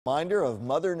Reminder of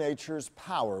Mother Nature's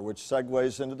power, which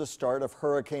segues into the start of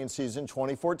hurricane season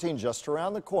 2014 just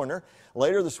around the corner.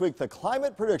 Later this week, the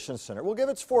Climate Prediction Center will give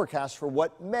its forecast for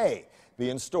what may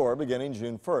be in store beginning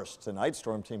June 1st. Tonight,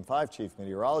 Storm Team 5 Chief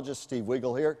Meteorologist Steve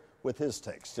Weigel here with his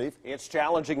take. Steve? It's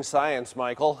challenging science,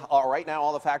 Michael. Right now,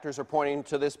 all the factors are pointing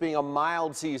to this being a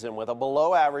mild season with a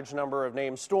below-average number of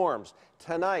named storms.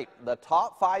 Tonight, the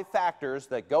top 5 factors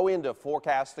that go into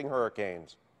forecasting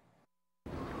hurricanes.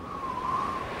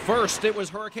 First, it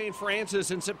was Hurricane Francis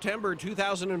in September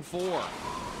 2004.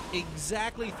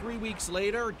 Exactly 3 weeks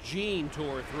later, Jeanne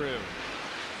tore through.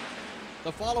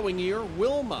 The following year,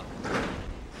 Wilma.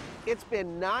 It's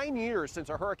been 9 years since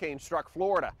a hurricane struck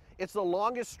Florida. It's the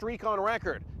longest streak on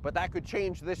record, but that could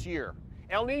change this year.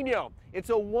 El Nino, it's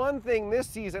a one thing this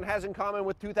season has in common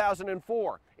with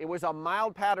 2004. It was a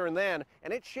mild pattern then,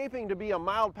 and it's shaping to be a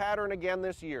mild pattern again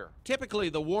this year. Typically,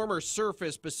 the warmer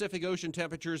surface Pacific Ocean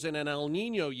temperatures in an El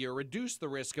Nino year reduce the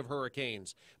risk of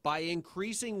hurricanes by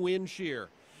increasing wind shear.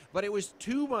 But it was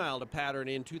too mild a pattern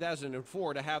in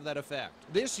 2004 to have that effect.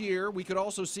 This year, we could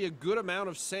also see a good amount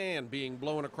of sand being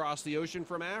blown across the ocean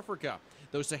from Africa.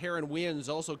 Those Saharan winds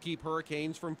also keep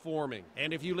hurricanes from forming.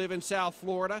 And if you live in South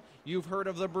Florida, you've heard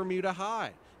of the Bermuda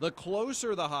High. The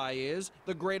closer the high is,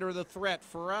 the greater the threat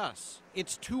for us.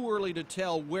 It's too early to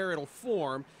tell where it'll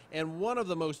form, and one of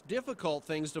the most difficult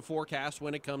things to forecast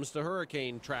when it comes to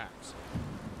hurricane tracks.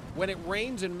 When it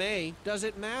rains in May, does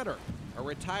it matter? A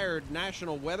retired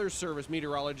National Weather Service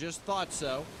meteorologist thought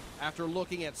so after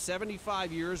looking at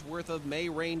 75 years worth of May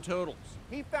rain totals.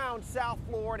 He found South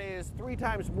Florida is 3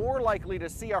 times more likely to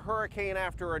see a hurricane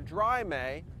after a dry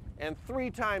May and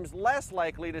 3 times less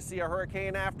likely to see a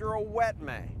hurricane after a wet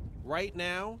May. Right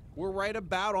now, we're right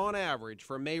about on average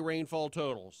for May rainfall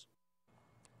totals.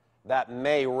 That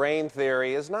May rain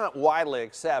theory is not widely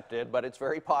accepted, but it's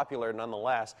very popular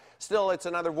nonetheless. Still, it's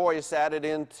another voice added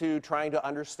into trying to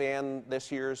understand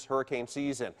this year's hurricane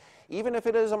season. Even if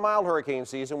it is a mild hurricane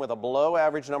season with a below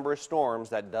average number of storms,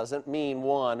 that doesn't mean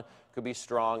one could be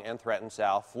strong and threaten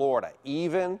South Florida.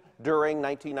 Even during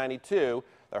 1992,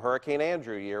 the Hurricane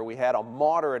Andrew year, we had a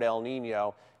moderate El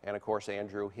Nino, and of course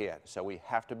Andrew hit. So we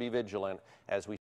have to be vigilant as we